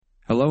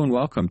Hello and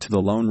welcome to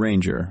The Lone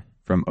Ranger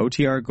from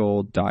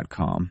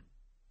OTRGold.com.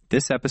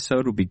 This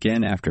episode will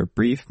begin after a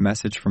brief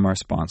message from our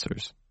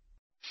sponsors.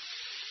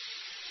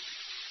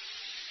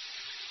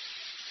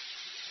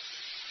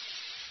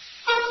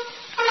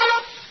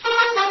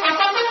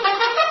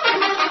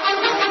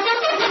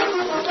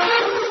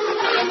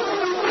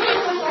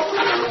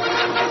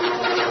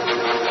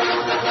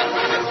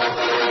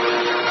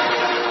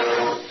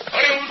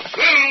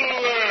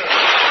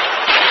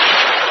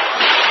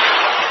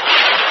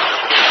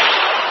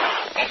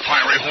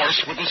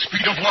 With the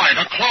speed of light,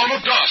 a cloud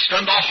of dust,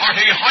 and a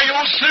hearty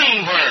hi-yo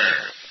silver,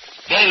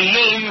 the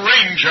Lone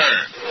Ranger.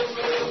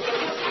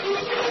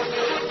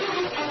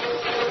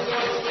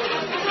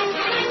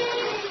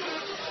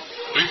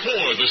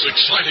 Before this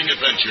exciting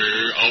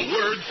adventure, a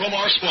word from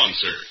our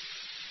sponsor.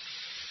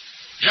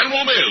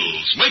 General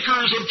Mills,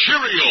 makers of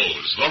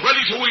Cheerios, the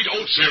ready-to-eat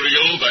oat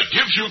cereal that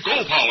gives you go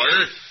power,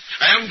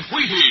 and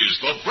Wheaties,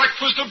 the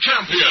breakfast of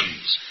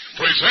champions,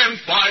 present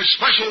by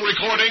special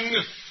recording,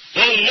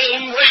 The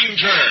Lone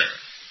Ranger.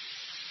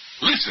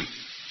 Listen,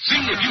 see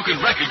if you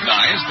can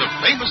recognize the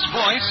famous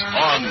voice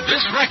on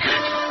this record.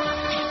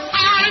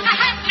 I'm a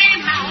happy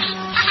mouse,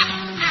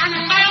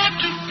 and I ought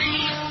to be.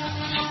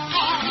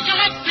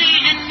 Just be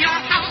in your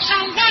house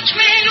and watch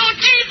me on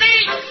TV.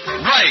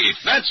 Right,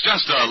 that's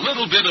just a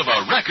little bit of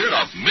a record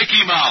of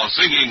Mickey Mouse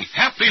singing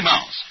Happy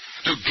Mouse.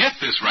 To get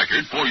this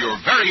record for your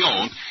very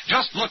own,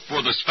 just look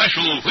for the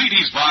special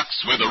Wheaties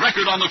box with the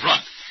record on the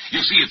front. You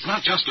see, it's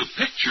not just a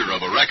picture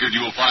of a record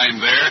you'll find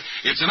there.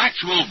 It's an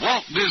actual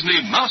Walt Disney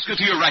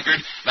Mouseketeer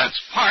record that's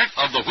part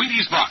of the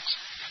Wheaties box.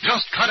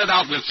 Just cut it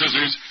out with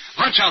scissors,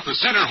 punch out the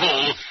center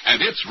hole,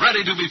 and it's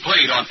ready to be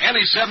played on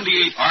any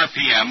 78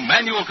 RPM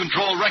manual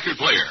control record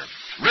player.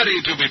 Ready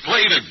to be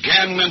played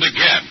again and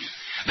again.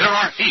 There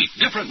are 8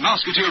 different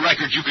Mouseketeer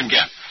records you can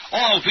get,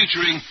 all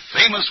featuring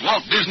famous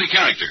Walt Disney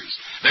characters.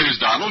 There's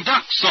Donald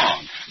Duck's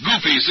song,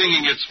 Goofy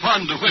singing It's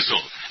Fun to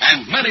Whistle,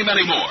 and many,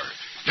 many more.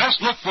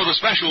 Just look for the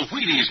special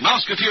Wheaties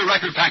Mouseketeer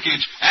record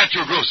package at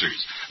your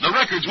grocer's. The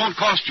records won't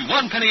cost you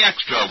 1 penny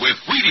extra with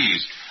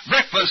Wheaties,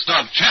 breakfast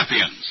of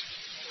champions.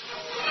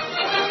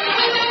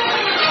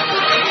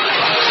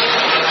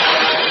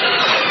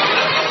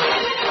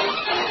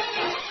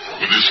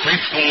 With his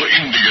faithful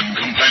Indian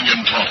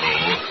companion Tonto,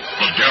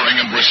 the daring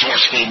and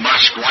resourceful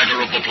masked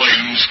rider of the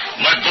plains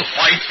led the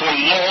fight for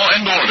law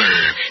and order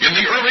in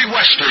the early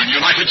western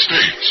United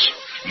States.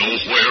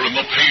 Nowhere in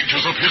the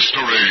pages of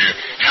history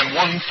can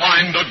one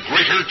find a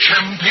greater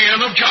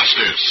champion of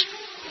justice.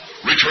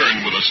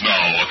 Return with us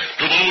now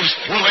to those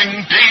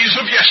thrilling days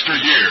of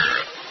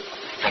yesteryear.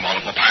 From out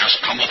of the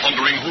past come the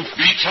thundering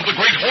hoofbeats of the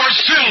great horse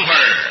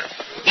Silver.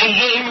 The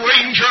Lone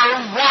Ranger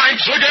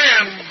rides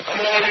again.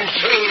 Come on,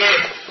 Silver.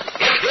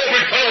 Let's go,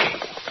 we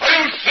come.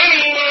 I'm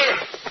Silver.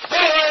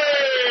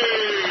 Hooray!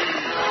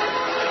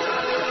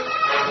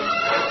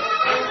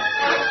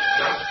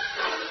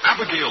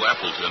 Abigail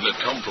Appleton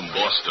had come from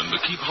Boston to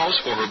keep house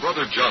for her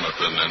brother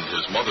Jonathan and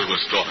his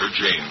motherless daughter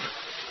Jane.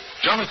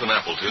 Jonathan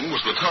Appleton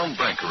was the town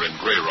banker in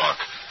Grey Rock,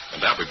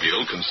 and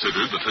Abigail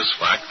considered that this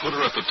fact put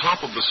her at the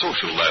top of the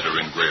social ladder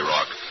in Grey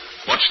Rock,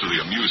 much to the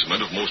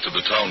amusement of most of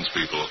the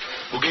townspeople,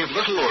 who gave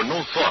little or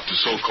no thought to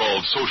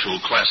so-called social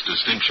class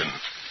distinction.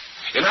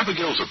 In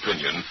Abigail's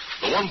opinion,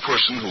 the one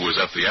person who was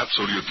at the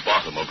absolute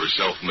bottom of her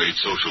self-made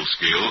social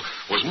scale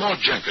was Ma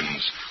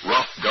Jenkins,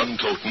 rough,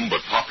 gun-toting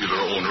but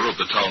popular owner of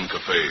the town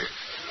cafe.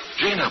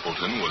 Jane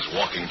Appleton was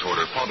walking toward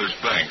her father's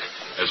bank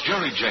as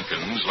Jerry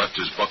Jenkins left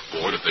his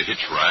buckboard at the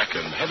hitch rack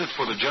and headed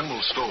for the general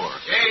store.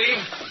 Hey,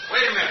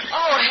 wait a minute.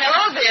 Oh,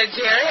 hello there,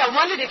 Jerry. I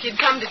wondered if you'd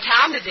come to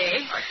town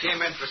today. I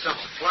came in for some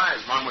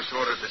supplies Mom was to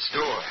order at the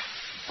store.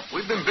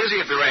 We've been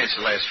busy at the ranch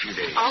the last few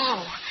days.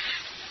 Oh.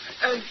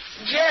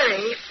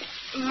 Jerry,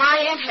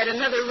 my aunt had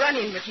another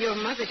run-in with your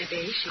mother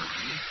today.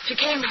 She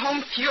came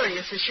home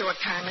furious a short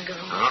time ago.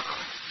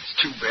 It's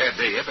too bad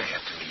they ever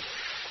have to meet.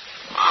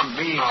 Mom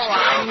means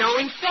I know.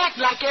 In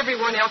fact, like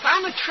everyone else,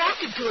 I'm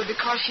attracted to her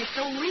because she's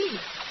so real.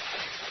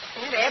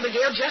 Aunt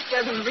Abigail just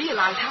doesn't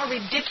realize how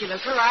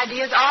ridiculous her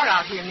ideas are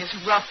out here in this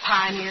rough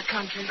pioneer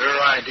country. Her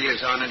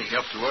ideas aren't any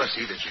help to us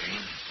either,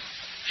 Jane.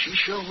 She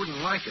sure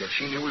wouldn't like it if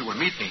she knew we were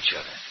meeting each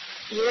other.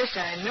 Yes,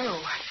 I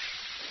know.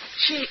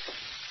 She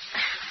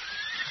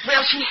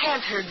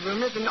has heard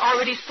rumors and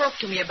already spoke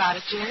to me about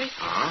it, Jerry.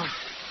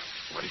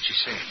 What did she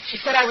say? She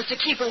said I was to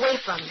keep away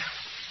from you.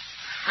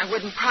 I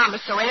wouldn't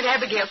promise, so Aunt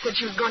Abigail said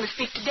she was going to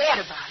speak to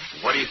Dad about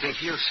it. What do you think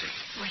he'll say?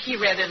 Well, he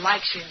rather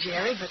likes you,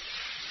 Jerry, but,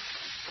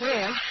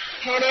 well,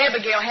 Aunt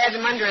Abigail has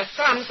him under her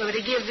thumb so that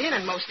he gives in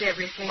on most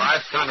everything. By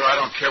thunder, I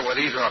don't care what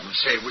either of them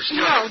say. We're still...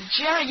 No,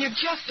 Jerry, you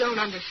just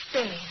don't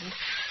understand.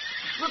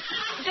 Look,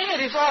 Dad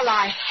is all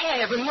I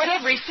have, and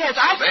whatever he says,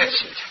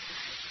 That's it.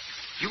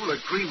 You'll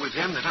agree with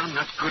him that I'm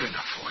not good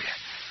enough for you.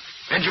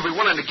 And you'll be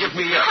willing to give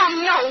me up. Oh,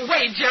 no,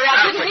 wait, Jerry,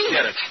 I didn't mean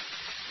forget it.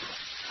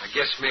 I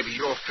guess maybe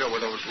you're filled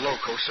with those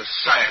loco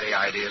society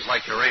ideas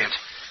like your aunt.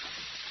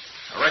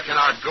 I reckon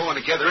our going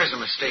together is a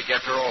mistake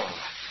after all.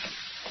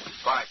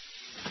 Bye.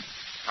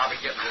 I'll be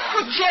getting along.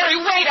 Oh, Jerry,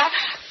 wait.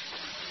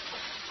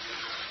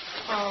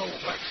 Oh,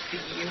 what's the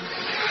use?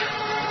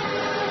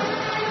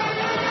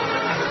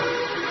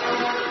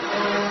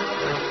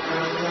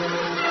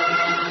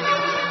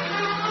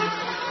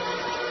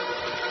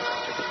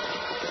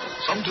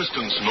 Some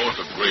distance north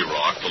of Gray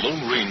Rock, the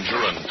Lone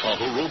Ranger and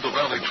Tonto rode the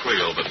valley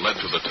trail that led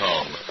to the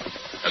town.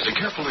 As he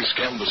carefully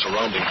scanned the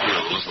surrounding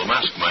hills, the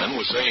masked man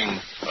was saying,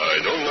 I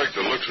don't like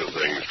the looks of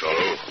things,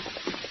 Tonto.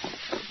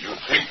 You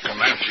think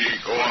Comanche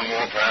go on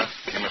warpath,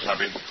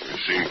 Kimasabi? We've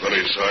seen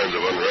plenty of signs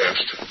of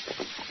unrest.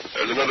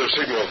 There's another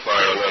signal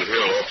fire on that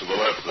hill off to the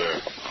left there.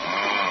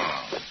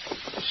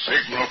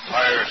 Signal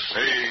fire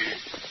say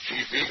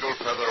Chief Eagle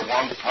Feather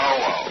want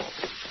powwow.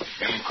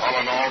 Him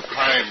calling all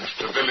crimes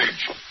to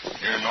village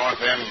near North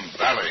End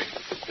Valley.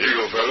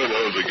 Eagle Feather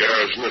knows the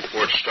garrison at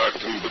Fort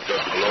Stockton, but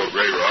just below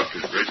Gray Rock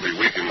is greatly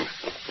weakened.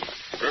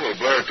 Colonel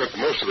Blair took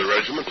most of the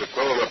regiment to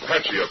quell an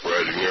Apache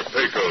uprising near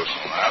Pecos.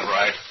 That's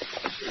right.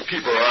 We'll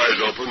keep our eyes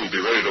open and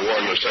be ready to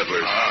warn the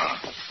settlers.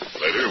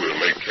 Later,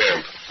 we'll make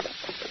camp.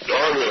 At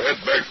dawn, we'll head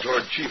back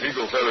toward Chief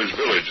Eagle Feather's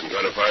village and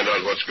try to find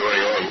out what's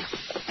going on.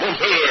 Come on,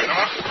 Feather!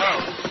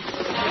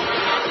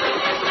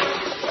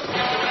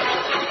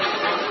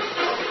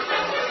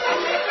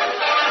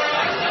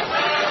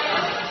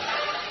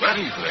 That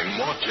evening,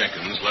 Maud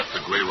Jenkins left the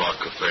Gray Rock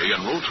Cafe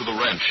and rode to the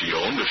ranch she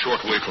owned a short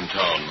way from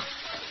town.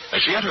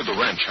 As she entered the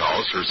ranch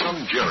house, her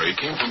son Jerry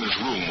came from his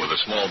room with a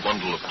small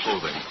bundle of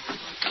clothing.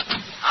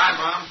 Hi,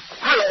 Mom.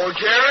 Hello,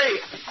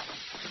 Jerry.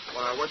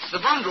 Well, what's the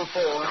bundle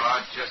for?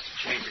 Just a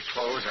change of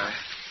clothes.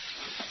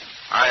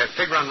 I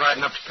figure on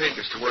riding up to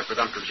Pecos to work with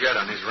Uncle Jed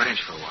on his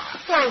ranch for a while.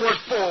 Well, what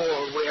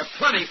for? We have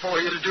plenty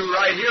for you to do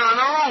right here on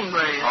our own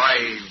ranch.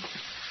 I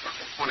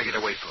want to get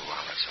away for a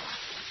while, that's all.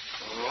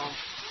 Oh.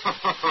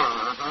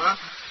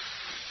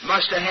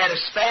 Must have had a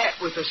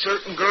spat with a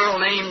certain girl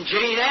named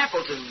Jane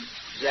Appleton.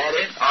 Is that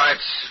it? Oh,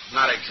 it's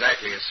not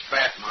exactly a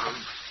spat, Mom.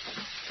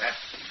 That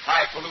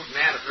highfalutin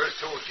aunt of hers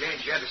told Jane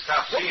she had to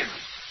stop seeing me.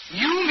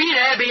 You mean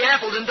Abby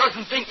Appleton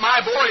doesn't think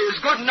my boy is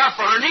good enough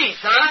for her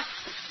niece, huh?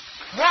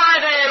 Why,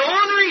 that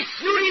ornery,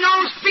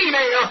 snooty-nosed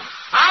female.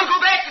 I'll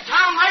go back to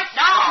town right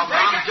now. Oh,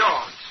 Mom,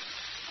 don't.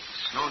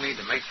 There's no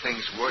need to make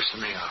things worse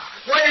than they are.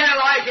 Well,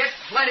 I get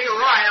plenty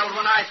riled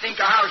when I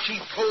think of how she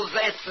pulls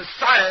that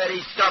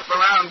society stuff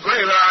around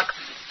Gray Rock,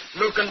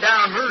 looking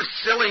down her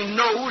silly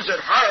nose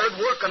at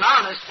hard-working,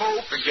 honest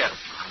folks. Forget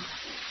it, Mom.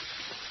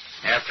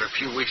 After a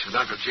few weeks with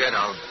Uncle Jed,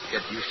 I'll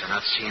get used to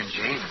not seeing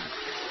Jane, and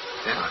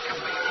then I'll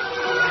come back.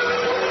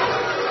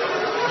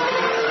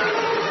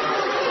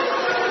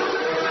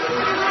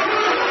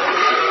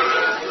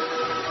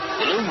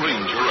 The Lone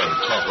Ranger and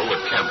Tonto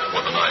had camped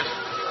for the night.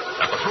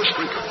 At the first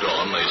streak of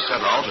dawn, they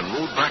set out and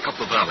rode back up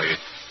the valley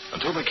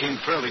until they came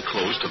fairly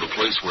close to the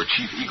place where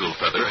Chief Eagle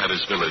Feather had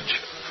his village.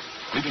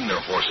 Leaving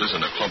their horses in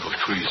a clump of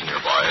trees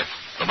nearby,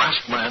 the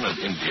masked man and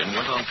Indian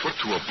went on foot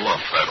to a bluff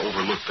that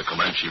overlooked the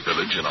Comanche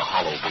village in a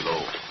hollow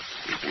below.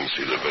 You can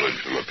see the village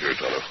from up here,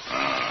 Tonto.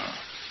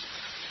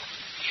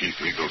 Chief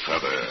Eagle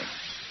Feather,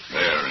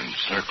 there in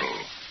circle.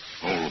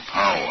 Whole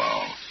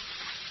powwow.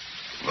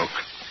 Look,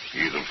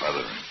 Eagle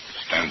Feather,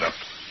 stand up.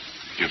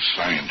 Give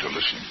sign to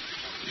listen.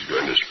 He's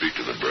going to speak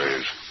to the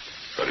braves.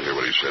 Got to hear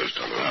what he says,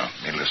 Tonto.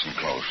 Me listen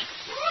close.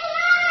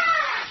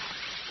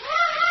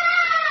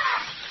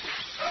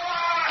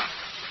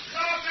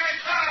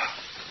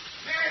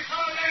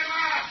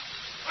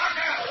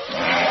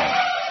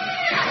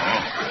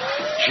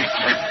 Chief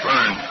they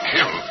burn,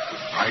 kill.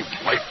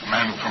 White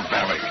man from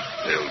valley.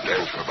 They'll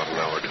dance for about an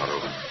hour, Tonto.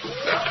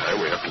 That time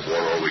we have to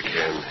warn all we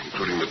can,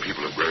 including the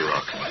people of Gray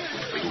Rock.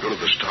 We can go to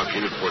the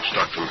stockade at Fort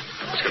Stockton.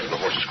 Let's get to the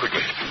horses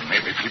quickly.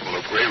 Maybe people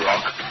of Gray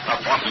Rock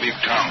not want to leave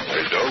town.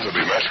 They don't. They'll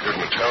be massacred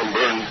and the town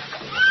burned.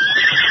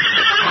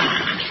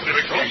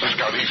 Easy,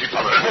 Scout, easy,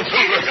 Feather.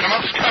 Get him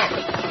up, Scout.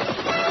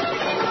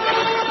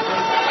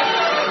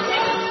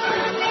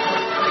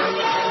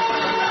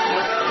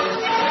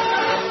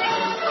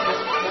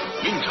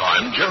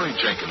 Meantime, Jerry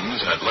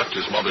Jenkins had left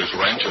his mother's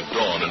ranch at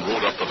dawn and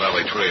rode up the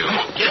valley trail.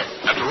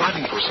 After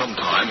riding for some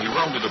time, he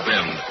rounded a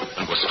bend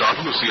and was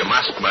startled to see a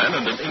masked man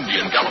and an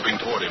Indian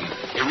galloping toward him.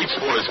 He reached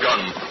for his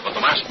gun, but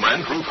the masked man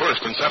drew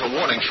first and sent a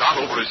warning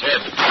shot over his head.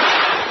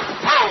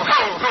 Ho!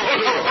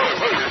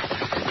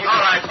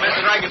 All right,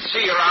 mister, I can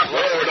see you're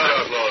outlaws. No, we're not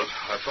outlaws.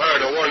 I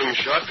fired a warning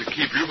shot to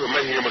keep you from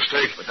making a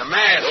mistake. But the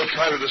mask... No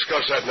time to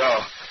discuss that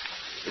now.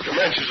 The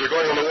Comanches are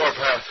going on the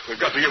warpath. We've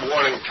got to give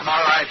warning.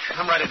 All right.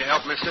 I'm ready to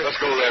help, mister. Let's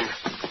go then.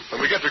 When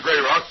we get to Gray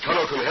Rock,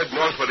 Tonto can head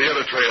north by the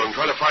other trail and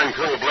try to find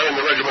Colonel Blair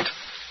and the regiment.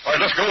 All right,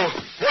 let's go.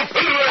 Get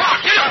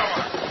out!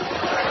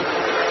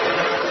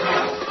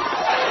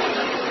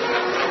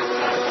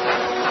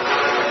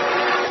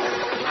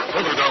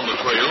 Further down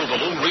the trail, the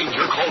Lone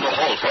Ranger called a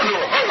halt.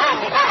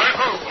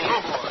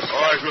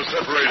 All right, we'll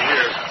separate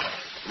here.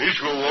 And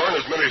each will warn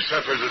as many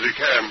settlers as he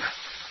can.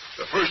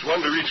 The first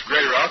one to reach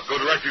Gray Rock,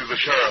 go directly to the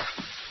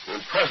sheriff. And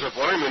press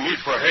upon him the need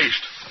for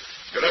haste.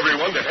 Get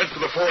everyone to head for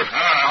the fort.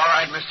 All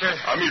right, mister.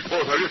 I'll meet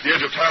both of you at the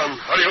edge of town.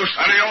 Adios.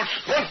 Adios.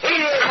 Get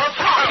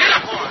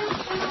up, boy.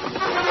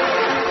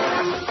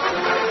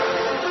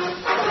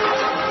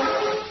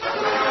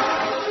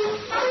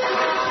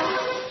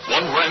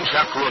 ranch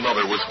after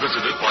another was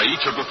visited by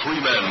each of the three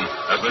men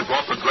as they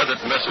brought the dreaded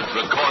message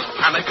that caused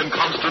panic and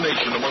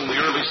consternation among the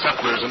early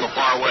settlers in the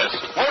far west.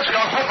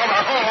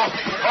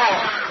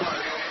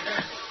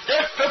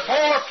 Get the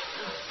fort!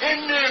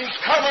 Indians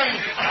coming!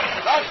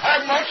 Not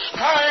have much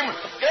time!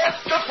 Get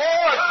the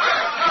fort!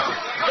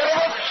 Get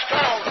up,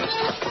 scouts!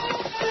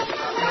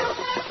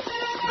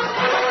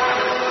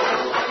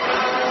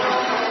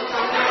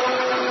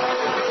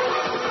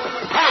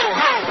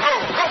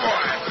 Ho,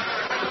 boy!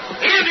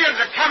 The Indians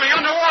are coming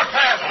on the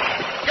warpath!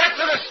 Get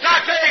to the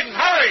stockade and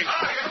hurry!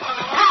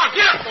 Come on,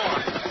 get up, boy!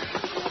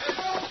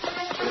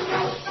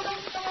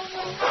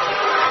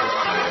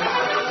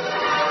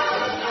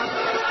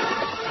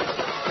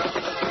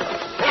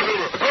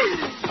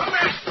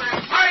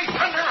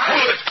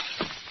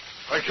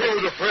 I came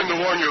with a friend to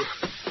warn you.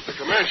 The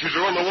Comanches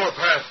are on the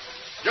warpath.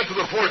 Get to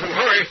the fort and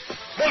hurry.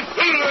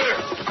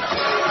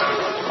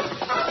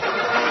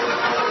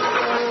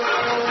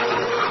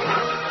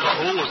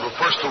 Tuttle was the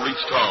first to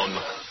reach town.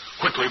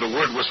 Quickly, the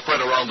word was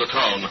spread around the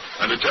town,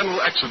 and a general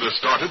exodus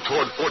started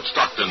toward Fort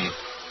Stockton.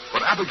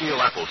 But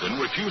Abigail Appleton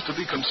refused to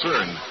be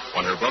concerned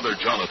when her brother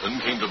Jonathan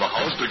came to the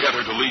house to get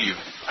her to leave.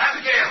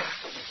 Abigail,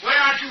 where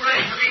aren't you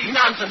ready to be?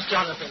 Nonsense,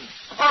 Jonathan.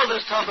 All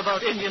this talk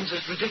about Indians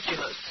is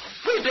ridiculous.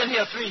 We've been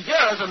here 3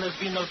 years and there's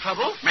been no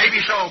trouble. Maybe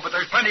so, but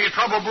there's plenty of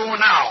trouble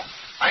brewing now.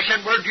 I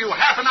sent word to you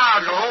half an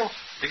hour ago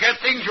to get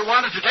things you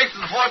wanted to take to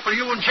the fort for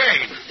you and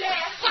Jane.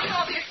 Dad, what's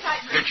all the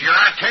excitement? Did your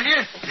aunt tell you?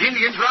 The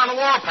Indians are on the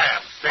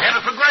warpath. They're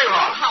headed for Grey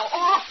Rock. How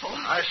awful.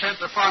 I sent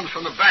the funds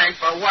from the bank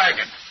by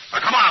wagon.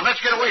 Now, come on,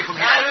 let's get away from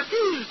here. I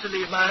refuse to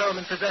leave my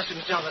home and possessions,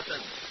 Jonathan.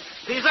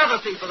 These other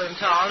people in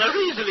town are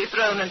easily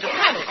thrown into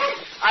panic.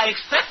 I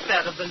expect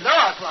that of the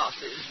lower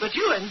classes, but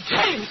you and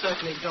Jane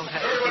certainly don't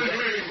have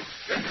it.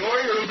 Get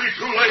going, or it'll be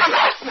too late.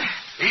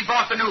 He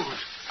brought the news.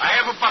 I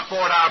have a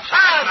buckboard Have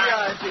outside.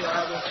 the idea.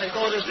 I will take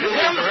orders You from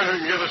won't him. do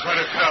anything the other side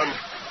of town.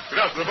 Get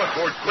out to the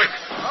buckboard, quick.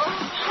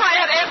 Why,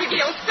 Aunt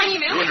Abigail's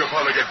fainted. You and your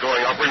father get going.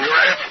 I'll bring your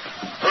aunt.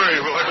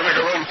 Hurry, we'll have to make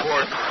a run for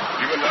it.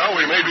 Even now,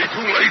 we may be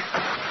too late.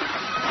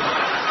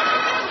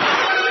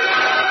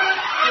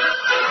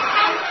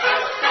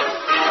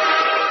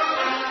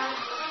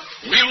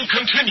 We'll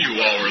continue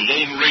our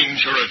Lone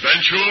Ranger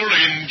adventure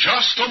in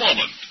just a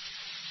moment.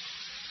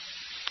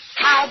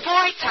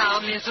 Cowboy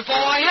Tom is a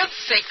boy of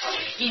 6.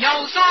 He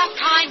knows all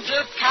kinds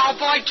of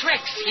cowboy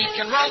tricks. He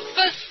can rope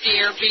the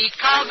steer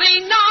because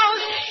he knows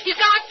he's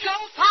got go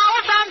power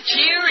from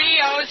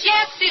Cheerios.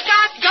 Yes, he's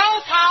got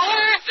go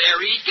power.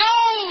 There he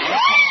goes.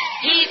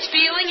 He's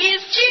feeling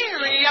his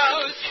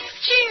Cheerios.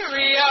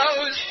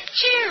 Cheerios.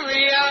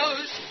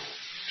 Cheerios.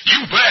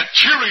 You bet,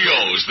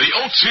 Cheerios, the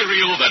oat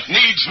cereal that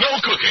needs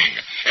no cooking.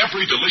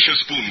 Every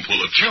delicious spoonful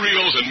of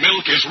Cheerios and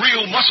milk is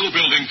real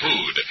muscle-building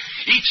food.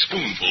 Each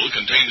spoonful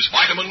contains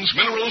vitamins,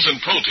 minerals,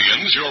 and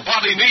proteins your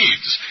body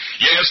needs.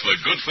 Yes, the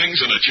good things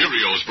in a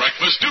Cheerios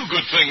breakfast do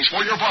good things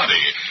for your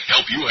body.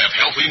 Help you have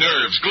healthy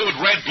nerves, good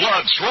red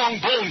blood, strong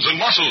bones, and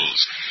muscles.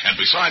 And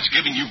besides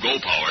giving you go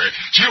power,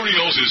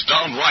 Cheerios is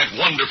downright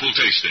wonderful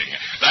tasting.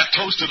 That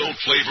toasted oat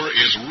flavor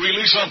is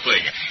really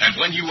something. And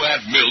when you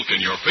add milk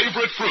and your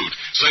favorite fruit,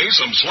 say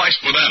some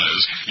sliced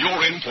bananas,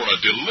 you're in for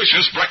a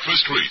delicious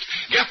breakfast treat.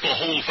 Get the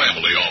whole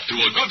family off to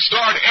a good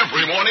start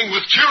every morning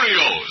with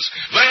Cheerios.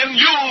 Then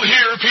you'll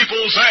hear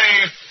people say,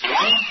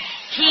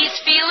 He's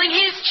feeling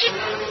his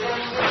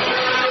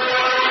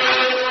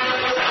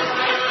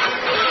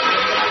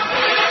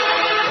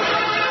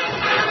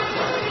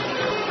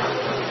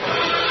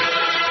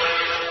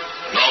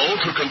Now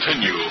to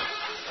continue.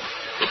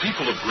 The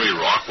people of Grey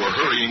Rock were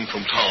hurrying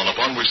from town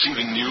upon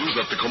receiving news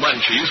that the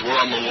Comanches were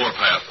on the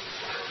warpath.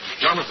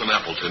 Jonathan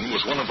Appleton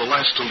was one of the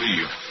last to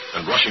leave,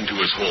 and rushing to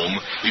his home,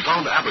 he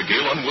found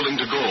Abigail unwilling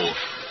to go.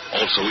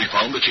 Also, he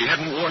found that she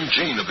hadn't warned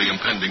Jane of the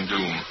impending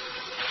doom.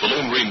 The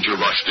Lone Ranger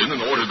rushed in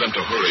and ordered them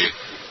to hurry.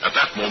 At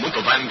that moment,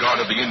 the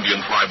vanguard of the Indian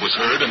tribe was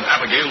heard, and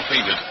Abigail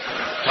fainted.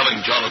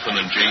 Telling Jonathan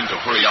and Jane to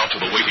hurry out to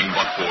the waiting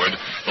buckboard,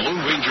 the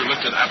Lone Ranger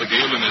lifted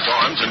Abigail in his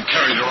arms and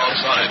carried her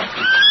outside.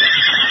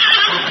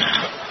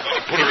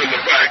 Put her in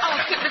the back. I'll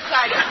sit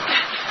beside her.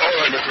 All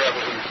right, Mr.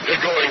 Appleton. Get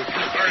going.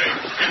 Hurry.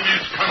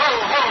 Indians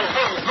coming. Ho.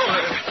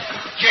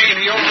 Jane,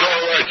 are you He's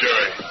all right,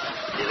 Jerry.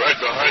 Be right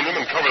behind them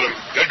and cover them.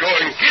 Get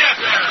going. Get up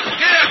there.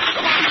 Get up.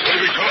 Come on. He's going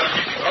to be caught.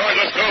 All right,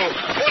 let's go.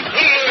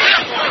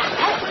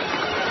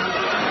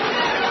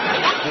 The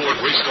buckboard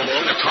raced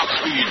along at top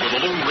speed with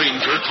the Lone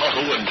Ranger,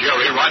 Tonto, and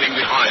Jerry riding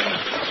behind.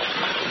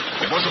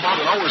 It was about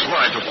an hour's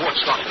ride to Fort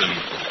Stockton,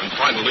 and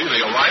finally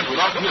they arrived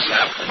without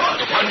mishap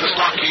to find the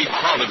stockade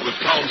crowded with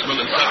townsmen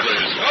and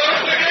settlers.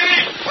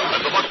 As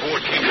the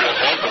buckboard came to a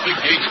halt, the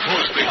big gates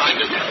closed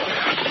behind it.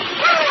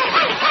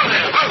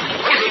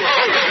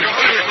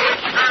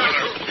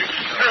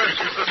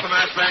 Is this the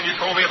masked man you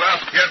told me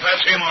about? Yes,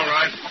 that's him, all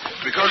right.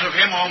 Because of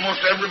him, almost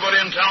everybody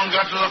in town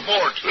got to the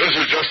fort. This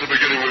is just the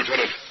beginning,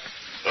 Lieutenant.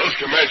 Those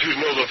Comanches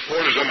know the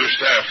fort is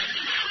understaffed.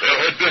 They'll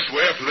head this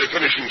way after they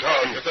finish in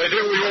town. If they do,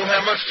 we won't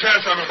have much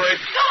chance, I'm afraid.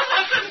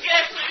 Jonathan,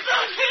 get me.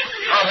 Don't hit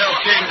me. I'll help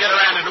Jane get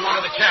around into one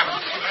of the cabins.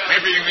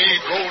 Maybe me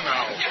go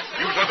now.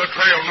 Use other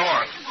trail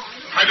north.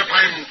 Try to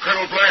find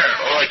Colonel Blair.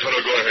 All right,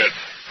 Toto, go ahead.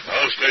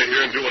 I'll stay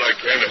here and do what I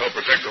can to help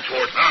protect the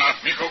fort.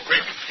 Me go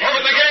quick.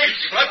 Open the gates.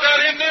 Let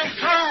that Indian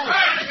through.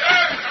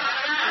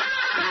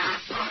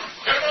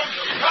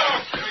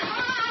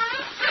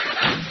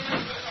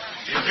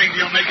 You think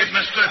he'll make it,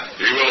 mister?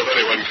 He will if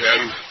anyone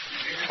can.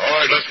 All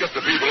right, let's get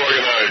the people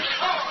organized.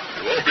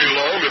 It won't be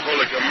long before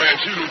the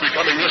Comanches will be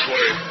coming this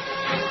way.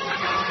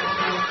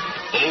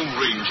 The Lone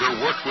Ranger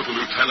worked with the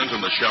lieutenant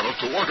and the sheriff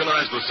to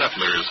organize the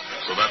settlers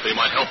so that they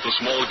might help the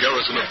small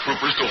garrison of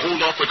troopers to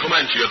hold off the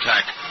Comanche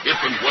attack if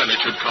and when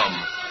it should come.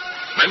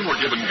 Men were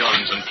given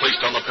guns and placed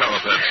on the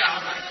parapets,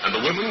 and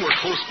the women were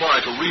close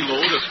by to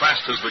reload as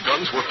fast as the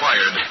guns were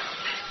fired.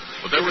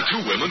 But there were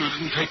two women who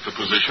didn't take the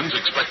positions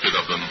expected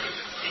of them.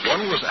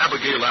 One was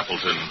Abigail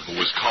Appleton, who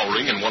was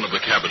cowering in one of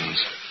the cabins.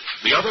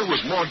 The other was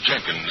Maud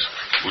Jenkins,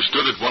 who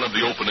stood at one of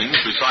the openings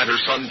beside her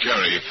son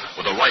Jerry,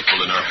 with a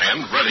rifle in her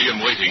hand, ready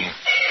and waiting.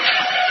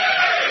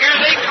 Here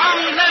they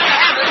come, let it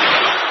happen.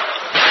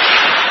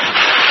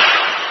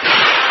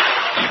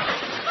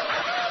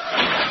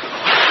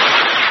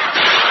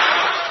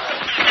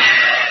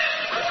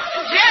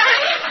 Jerry,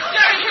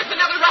 here's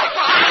another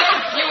rifle.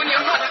 You and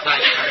your mother.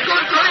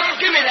 Good,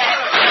 give me that.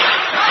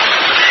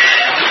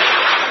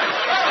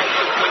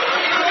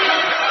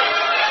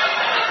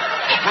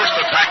 The first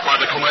attack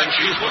by the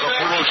Comanches was a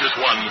ferocious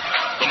one.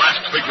 The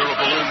masked figure of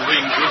the Lone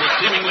Ranger was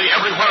seemingly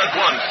everywhere at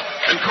once,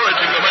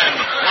 encouraging the men,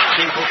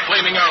 watching for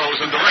flaming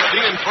arrows and directing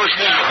in first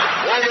order.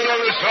 Woman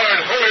on this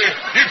side, hurry!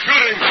 Keep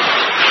shooting!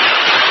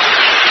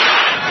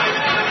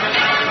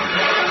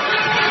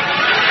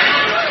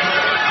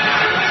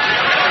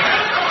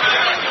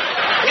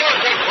 Look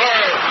that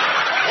fire!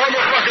 Form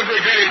a rocket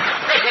brigade!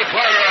 Get that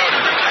fire out!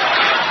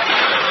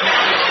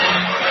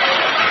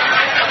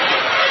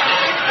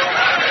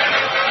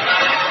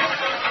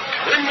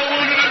 Bring the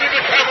wounded into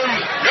the cabin!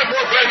 Get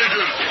more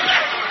bandages!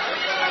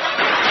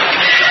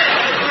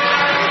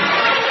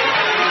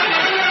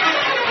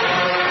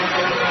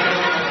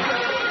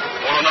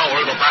 For an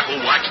hour, the battle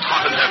waxed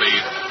hot and heavy.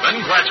 Then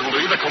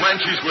gradually, the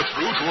Comanches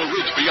withdrew to a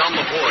ridge beyond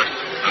the fort,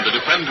 and the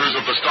defenders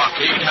of the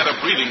stockade had a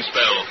breathing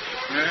spell.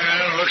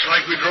 Well, looks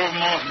like we drove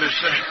them off,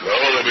 mister. Well,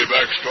 they'll be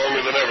back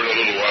stronger than ever in a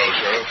little while,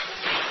 Sheriff.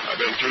 I've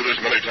been through this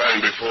many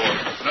times before.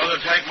 Another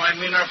attack might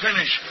mean our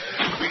finish.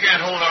 We can't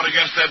hold out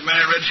against that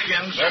many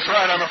redskins. That's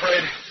right, I'm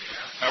afraid.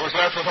 I was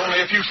left with only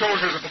a few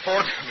soldiers at the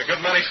fort, and a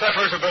good many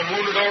settlers have been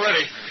wounded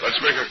already.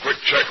 Let's make a quick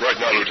check right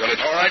now,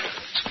 Lieutenant. All right.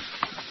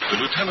 The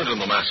lieutenant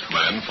and the masked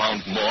man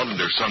found Maud and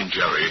her son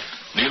Jerry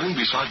kneeling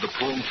beside the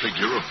prone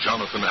figure of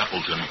Jonathan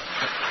Appleton.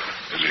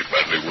 Is he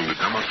badly wounded?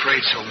 I'm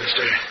afraid so,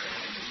 mister.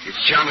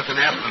 It's Jonathan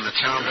Appleton, the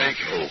town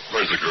banker. Oh,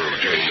 where's the girl,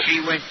 Jane?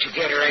 She went to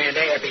get her Aunt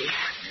Abby.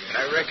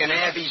 But I reckon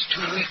Abby's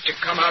too weak to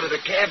come out of the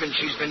cabin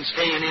she's been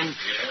staying in.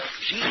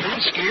 She's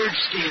been scared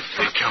stiff.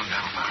 Hey, come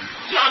now, Mom.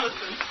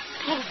 Jonathan.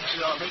 Oh,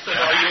 Jonathan,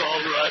 are you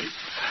all right?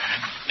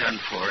 I'm done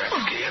for,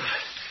 Abigail.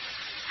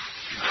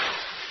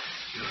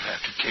 You'll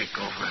have to take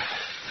over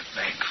the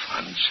bank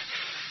funds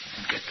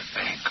and get the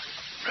bank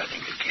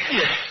running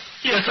again.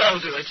 Yes, I'll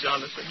do it,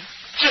 Jonathan.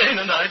 Jane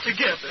and I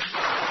together.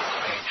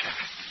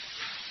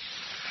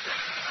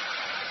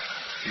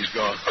 He's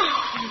gone.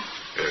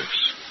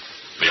 Yes.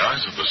 The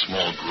eyes of the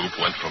small group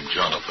went from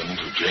Jonathan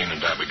to Jane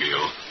and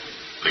Abigail.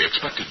 They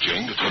expected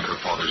Jane to take her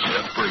father's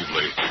death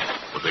bravely,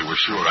 but they were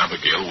sure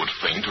Abigail would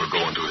faint or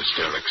go into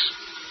hysterics.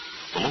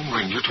 The Lone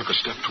Ranger took a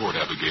step toward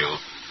Abigail,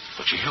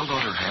 but she held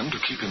out her hand to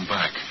keep him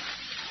back.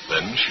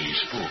 Then she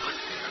spoke.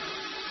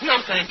 No,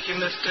 thank you,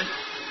 mister.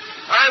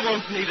 I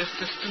won't need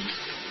assistance.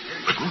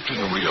 The group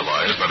didn't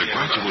realize that a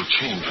gradual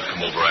change had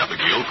come over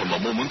Abigail from the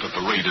moment that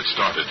the raid had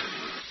started.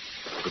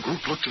 The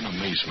group looked in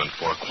amazement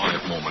for a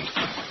quiet moment.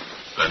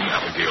 Then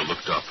Abigail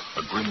looked up,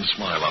 a grim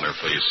smile on her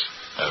face,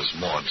 as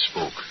Maud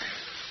spoke.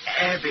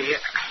 Abigail,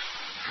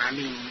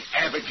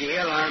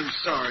 I'm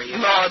sorry.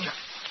 Maud,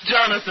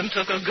 Jonathan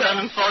took a gun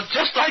and fought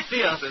just like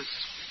the others.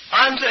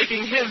 I'm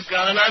taking his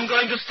gun, and I'm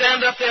going to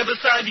stand up there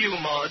beside you,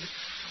 Maud.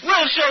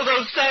 We'll show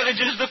those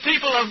savages the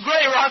people of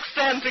Grey Rock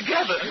stand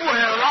together.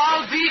 Well,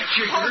 I'll beat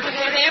you. Oh, but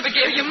Aunt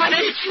Abigail, you might...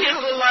 Many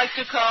children like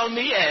to call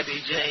me Abby,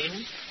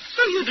 Jane.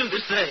 So you do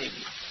the same.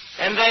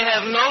 And they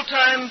have no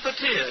time for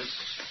tears.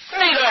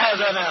 Neither has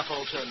an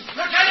Appleton.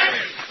 Lieutenant!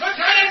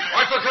 Lieutenant!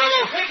 What's the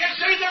trouble? We can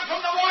see them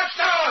from the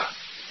watchtower.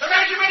 The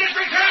regiment is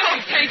returning.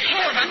 Oh, thank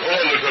heaven. Oh,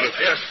 Lieutenant.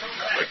 Yes.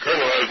 The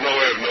colonel has no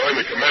way of knowing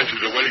the Comanches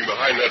are waiting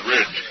behind that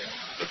ridge.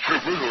 The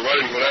troopers were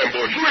riding to an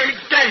ambush. Great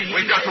day.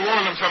 We've got to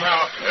warn them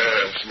somehow.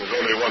 Yes, and there's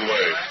only one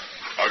way.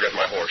 I'll get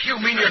my horse. You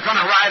mean you're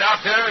going to ride out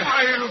there?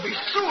 Why, it'll be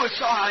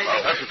suicide.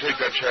 I'll have to take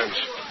that chance.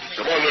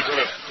 Come on,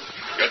 Lieutenant.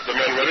 Get the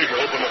men ready to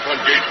open the front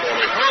gate for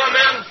me. Come on,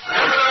 men.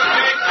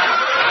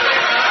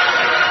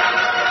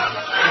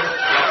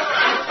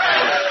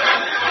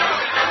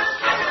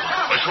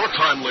 A short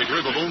time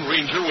later, the Lone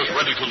Ranger was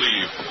ready to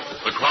leave.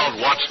 The crowd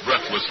watched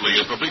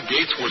breathlessly as the big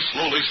gates were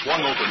slowly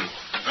swung open.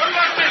 Good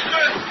luck,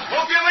 mister.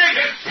 Hope you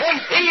make it.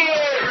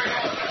 Montour!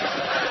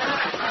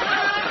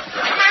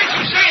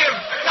 Comanche, see him.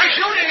 They're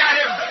shooting at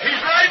him.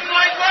 He's riding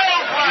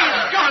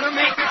gonna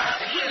make it.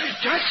 He's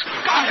just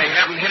got it. They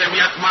haven't hit him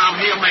yet,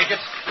 Mom. He'll make it.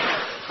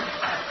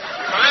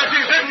 The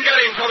Nazis didn't get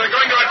him, so they're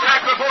going to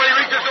attack before he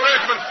reaches the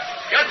regiment.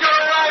 Get your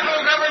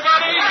rifles,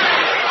 everybody!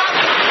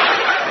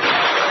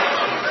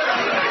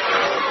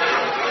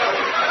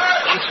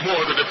 Once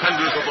more, the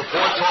defenders of the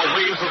fort saw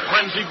waves of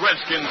frenzied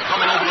redskins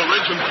coming over the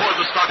ridge and toward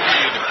the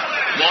stockade.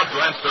 Maud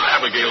glanced at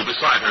Abigail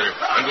beside her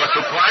and was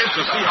surprised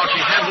to see how she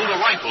handled a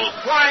rifle.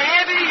 Why,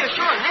 Abby, you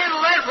sure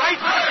handled that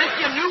rifle as if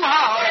you knew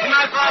how.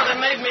 My father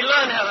made me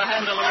learn how to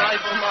handle a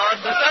rifle,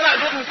 Maud, but then I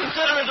didn't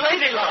consider it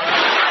ladylike.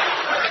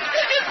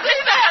 Did you see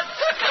that?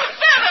 Took the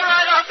feather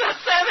right off that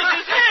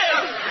savage's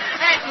head.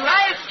 At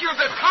last you're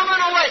becoming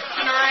a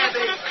Westerner,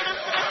 Abby.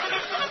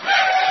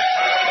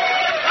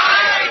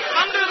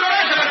 Under the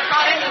regiment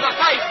got into the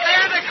fight.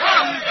 There they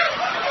come.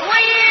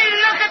 Whee,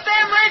 look at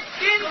them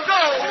redskins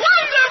go.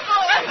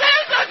 Wonderful! And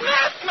there's that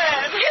masked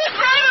man. He's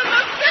right in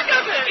the thick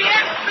of it.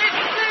 Yes, this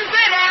is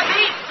it,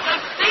 Abby. The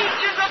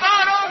siege is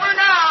about over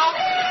now.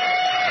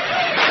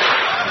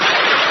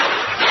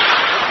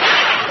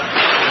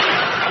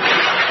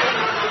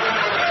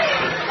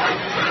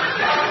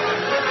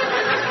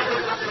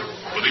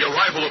 With the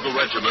arrival of the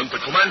regiment, the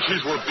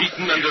Comanches were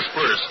beaten and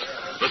dispersed.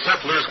 The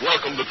settlers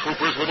welcomed the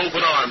troopers with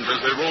open arms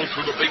as they rolled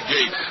through the big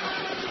gates.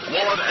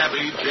 Maud,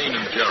 Abby, Jane,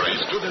 and Jerry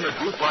stood in a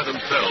group by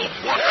themselves,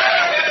 watching.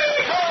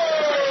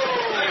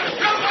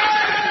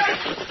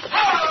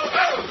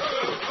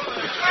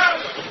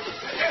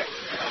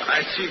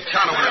 I see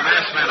Tonto and the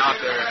masked man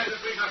out there.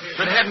 If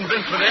it hadn't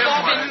been for them... We've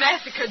all been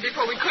massacred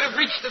before we could have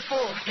reached the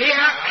fort.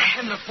 Yeah,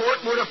 and the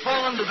fort would have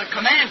fallen to the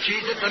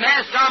Comanches if the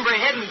masked hombre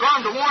hadn't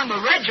gone to warn the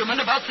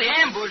regiment about the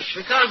ambush.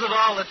 Because of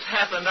all that's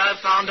happened,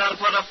 I've found out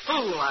what a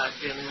fool I've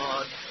been,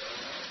 Maud.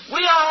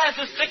 We all have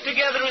to stick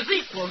together as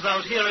equals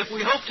out here if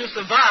we hope to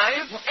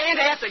survive. Well, Aunt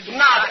Abigail.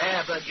 Not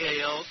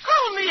Abigail.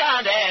 Call me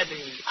Aunt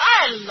Abby.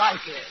 I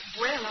like it.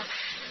 Well,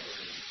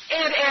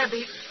 Aunt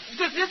Abby,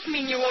 does this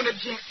mean you won't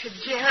object to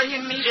Jerry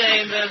and me?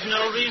 Jane, there's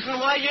no reason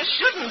why you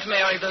shouldn't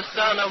marry the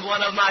son of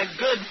one of my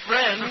good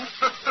friends.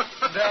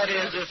 That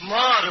is, if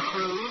Maud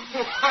approves.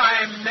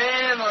 Why,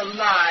 man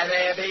alive,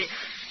 Abby.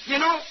 You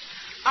know,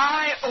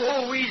 I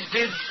always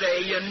did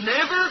say you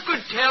never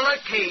could tell a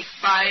case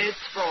by its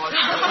fortune.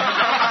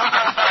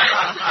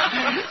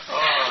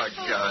 Oh,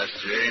 gosh,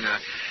 Jane.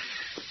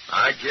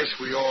 I guess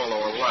we all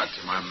owe a lot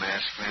to my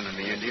masked friend and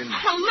the Indian.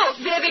 Oh, look,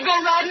 there they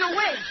go riding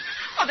away.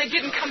 Oh, they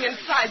didn't come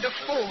inside the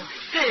fort.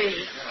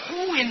 Say,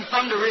 who in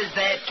thunder is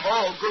that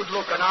tall,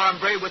 good-looking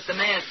hombre with the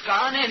mask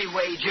on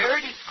anyway,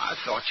 Jared? I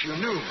thought you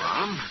knew,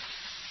 Mom.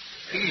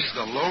 He's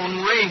the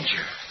Lone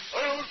Ranger.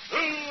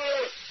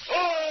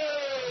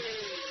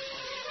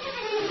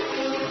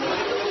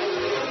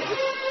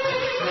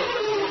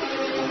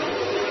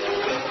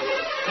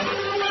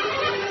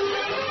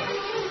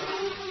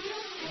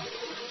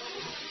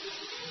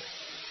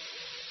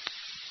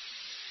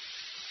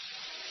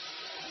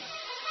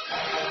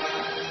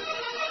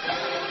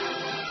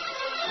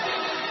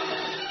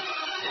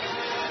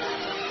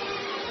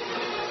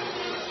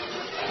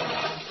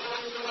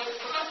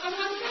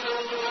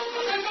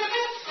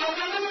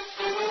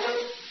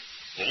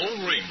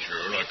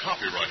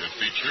 Copyrighted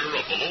feature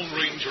of the Lone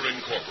Ranger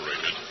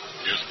Incorporated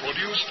is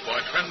produced by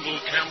Trendle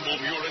Campbell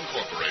Muir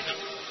Incorporated.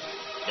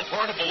 The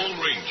part of the Lone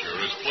Ranger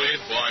is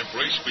played by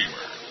Brace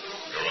Beamer.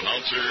 Your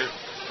announcer,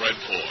 Fred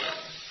Foy.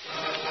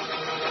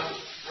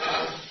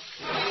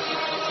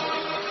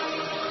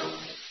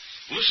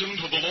 Listen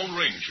to the Lone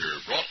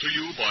Ranger, brought to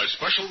you by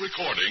special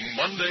recording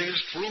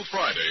Mondays through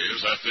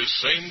Fridays at this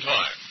same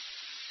time.